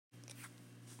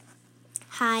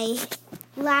Hi.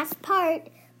 Last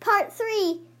part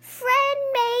 3, friend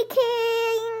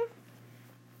making.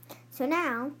 So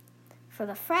now, for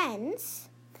the friends,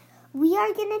 we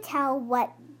are going to tell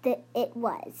what it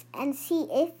was and see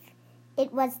if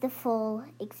it was the full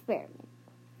experiment.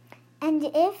 And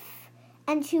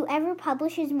whoever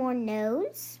publishes more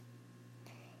knows.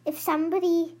 If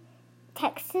somebody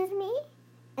texts me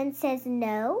and says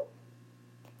no,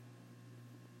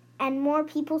 and more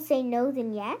people say no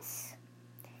than yes,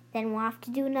 then we'll have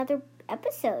to do another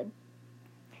episode.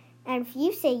 And if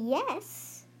you say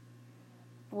yes,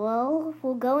 we'll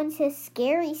go into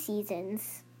scary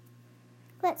seasons.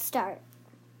 Let's start.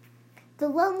 The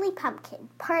Lonely Pumpkin,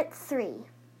 Part 3.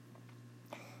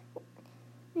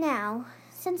 Now,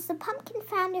 since the pumpkin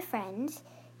found a friend,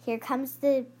 here comes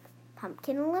the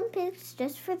Pumpkin Olympics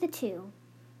just for the two.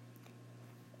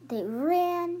 They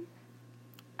ran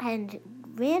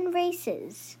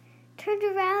races, turned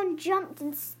around, jumped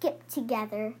and skipped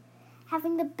together,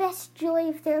 having the best joy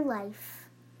of their life,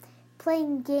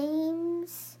 playing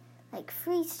games like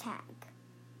freeze tag,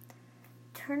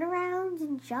 turn around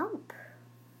and jump.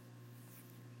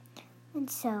 And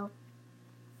so,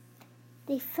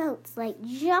 they felt like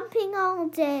jumping all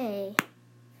day.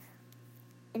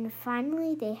 And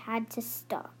finally, they had to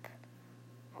stop.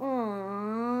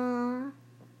 Aww.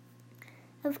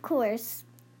 Of course,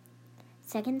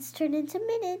 seconds turned into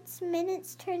minutes,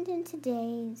 minutes turned into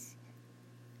days,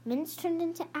 minutes turned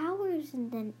into hours,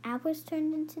 and then hours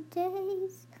turned into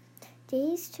days,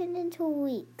 days turned into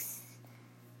weeks.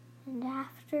 And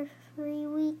after 3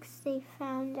 weeks, they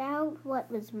found out what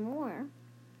was more.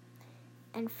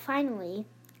 And finally,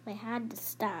 they had to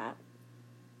stop.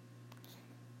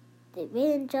 They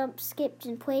ran, jumped, skipped,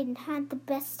 and played and had the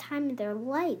best time of their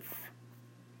life.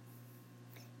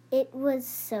 It was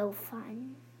so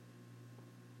fun.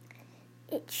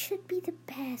 It should be the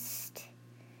best.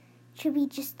 It should be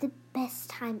just the best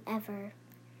time ever,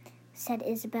 said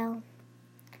Isabel.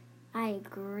 I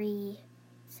agree,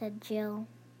 said Jill.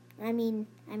 I mean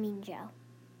Joe.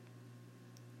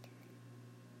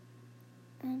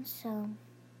 And so,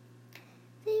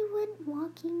 they went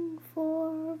walking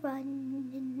for a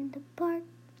run in the park.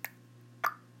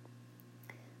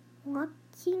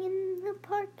 Walking in the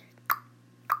park.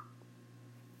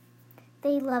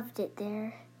 They loved it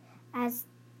there, as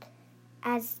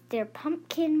their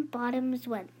pumpkin bottoms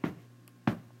went.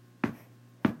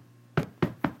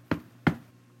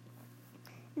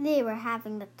 They were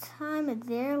having the time of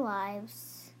their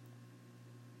lives.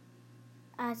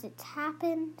 As it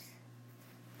happened,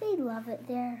 they love it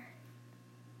there.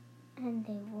 And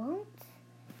they won't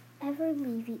ever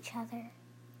leave each other.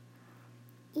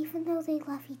 Even though they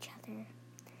love each other,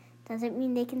 doesn't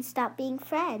mean they can stop being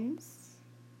friends.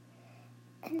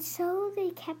 And so they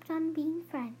kept on being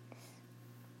friends.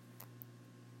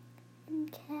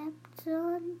 And kept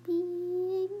on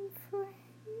being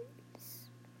friends.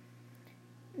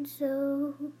 And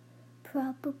so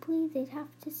probably they'd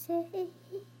have to say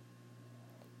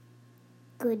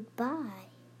goodbye.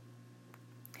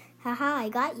 Haha, I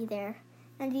got you there.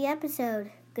 And the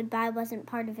episode, goodbye wasn't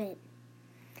part of it.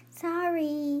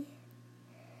 Sorry.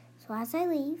 So as I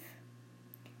leave,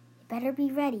 you better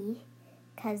be ready,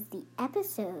 because the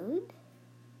episode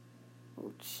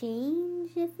will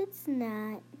change if it's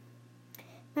not.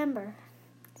 Remember,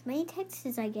 as many texts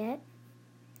as I get,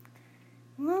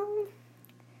 well,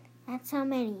 that's how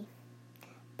many.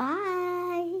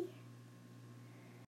 Bye.